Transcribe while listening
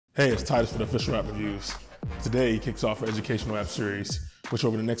Hey, it's Titus for the Official App Reviews. Today kicks off our educational app series, which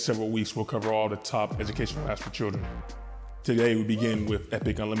over the next several weeks will cover all the top educational apps for children. Today we begin with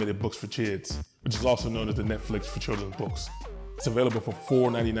Epic Unlimited Books for Kids, which is also known as the Netflix for children's books. It's available for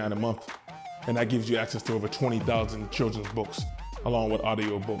 $4.99 a month, and that gives you access to over 20,000 children's books, along with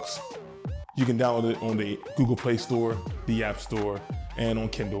audio books. You can download it on the Google Play Store, the App Store, and on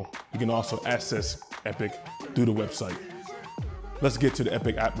Kindle. You can also access Epic through the website. Let's get to the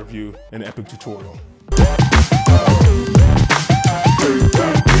Epic app review and the Epic tutorial.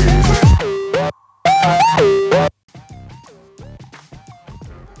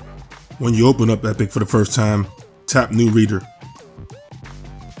 When you open up Epic for the first time, tap New Reader.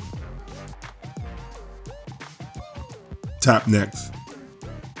 Tap Next.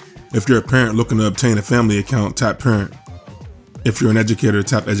 If you're a parent looking to obtain a family account, tap Parent. If you're an educator,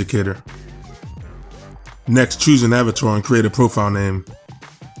 tap Educator. Next, choose an avatar and create a profile name.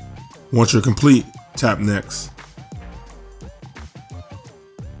 Once you're complete, tap Next.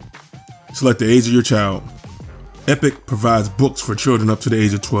 Select the age of your child. Epic provides books for children up to the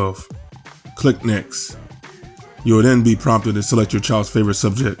age of 12. Click Next. You will then be prompted to select your child's favorite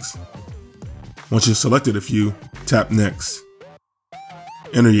subjects. Once you've selected a few, tap Next.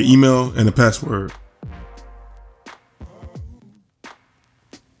 Enter your email and a password.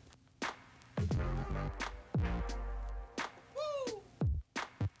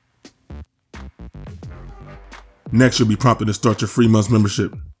 Next, you'll be prompted to start your free month's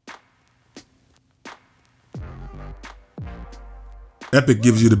membership. Epic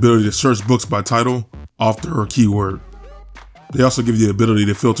gives you the ability to search books by title, author, or keyword. They also give you the ability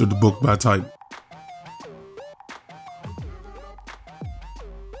to filter the book by type.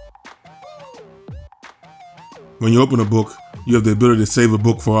 When you open a book, you have the ability to save a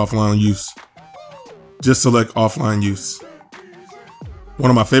book for offline use. Just select offline use. One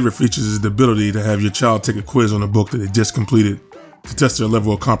of my favorite features is the ability to have your child take a quiz on a book that they just completed to test their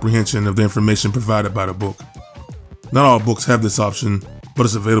level of comprehension of the information provided by the book. Not all books have this option, but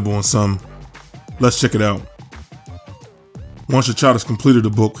it's available in some. Let's check it out. Once your child has completed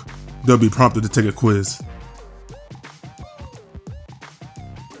the book, they'll be prompted to take a quiz.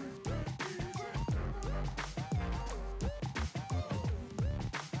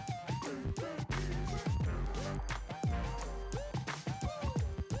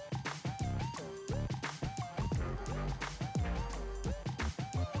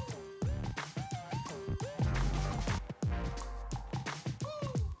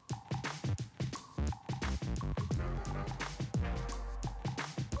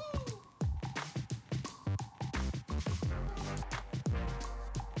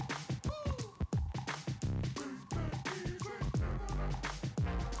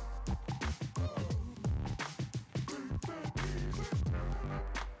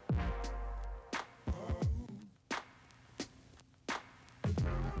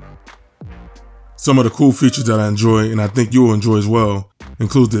 Some of the cool features that I enjoy, and I think you will enjoy as well,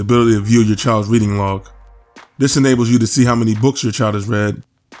 includes the ability to view your child's reading log. This enables you to see how many books your child has read,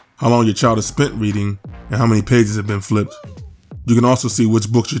 how long your child has spent reading, and how many pages have been flipped. You can also see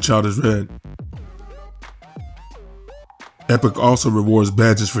which books your child has read. Epic also rewards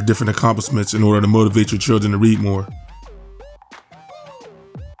badges for different accomplishments in order to motivate your children to read more.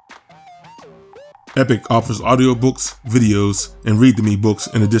 Epic offers audiobooks, videos, and read-to-me books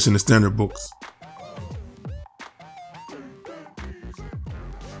in addition to standard books.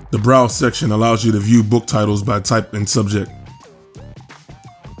 The Browse section allows you to view book titles by type and subject.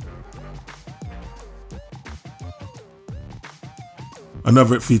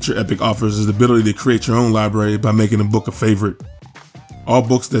 Another feature Epic offers is the ability to create your own library by making a book a favorite. All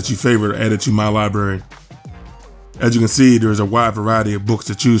books that you favorite are added to My Library. As you can see, there is a wide variety of books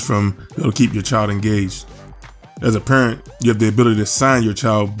to choose from that will keep your child engaged. As a parent, you have the ability to assign your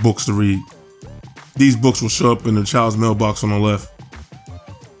child books to read. These books will show up in the child's mailbox on the left.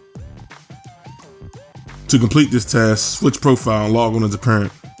 To complete this task, switch profile and log on as a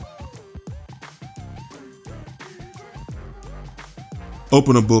parent.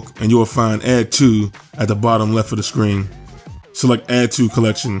 Open a book and you will find Add To at the bottom left of the screen. Select Add To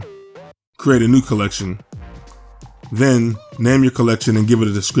Collection. Create a new collection. Then, name your collection and give it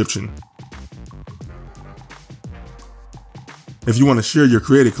a description. If you want to share your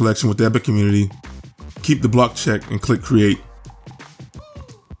created collection with the Epic community, keep the block checked and click Create.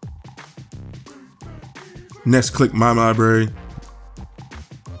 Next, click My Library.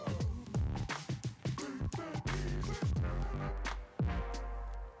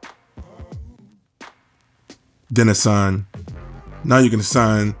 Then assign. Now you can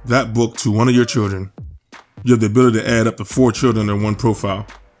assign that book to one of your children. You have the ability to add up to 4 children in one profile.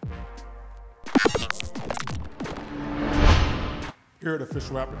 Here at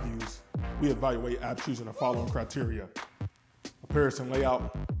Official App Reviews, we evaluate apps using the following criteria: appearance and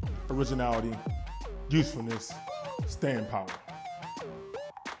layout, originality, usefulness, staying power.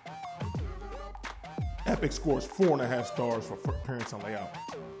 Epic scores 4.5 stars for appearance and layout.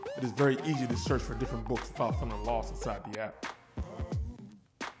 It is very easy to search for different books without feeling lost inside the app.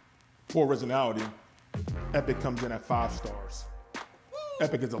 For originality, Epic comes in at 5 stars.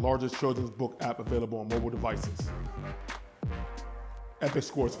 Epic is the largest children's book app available on mobile devices. Epic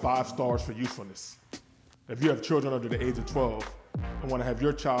scores 5 stars for usefulness. If you have children under the age of 12 and want to have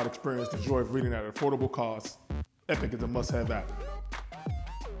your child experience the joy of reading at an affordable cost, Epic is a must-have app.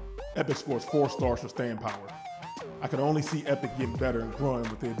 Epic scores 4 stars for staying power. I can only see Epic getting better and growing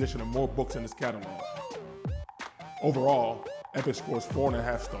with the addition of more books in its catalog. Overall, Epic scores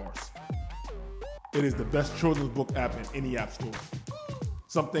 4.5 stars. It is the best children's book app in any app store.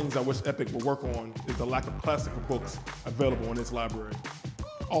 Some things I wish Epic would work on is the lack of classical books available in its library.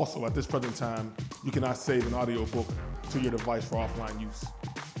 Also, at this present time, you cannot save an audiobook to your device for offline use.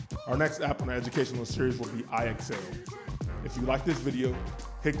 Our next app on the educational series will be iExcel. If you like this video,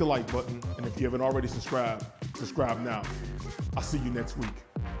 hit the like button, and if you haven't already subscribed, subscribe now. I'll see you next week.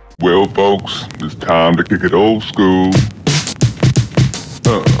 Well, folks, it's time to kick it old school.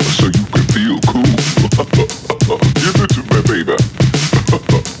 So you can feel cool. Give it to me, baby.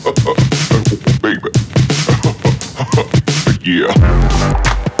 Baby. Yeah.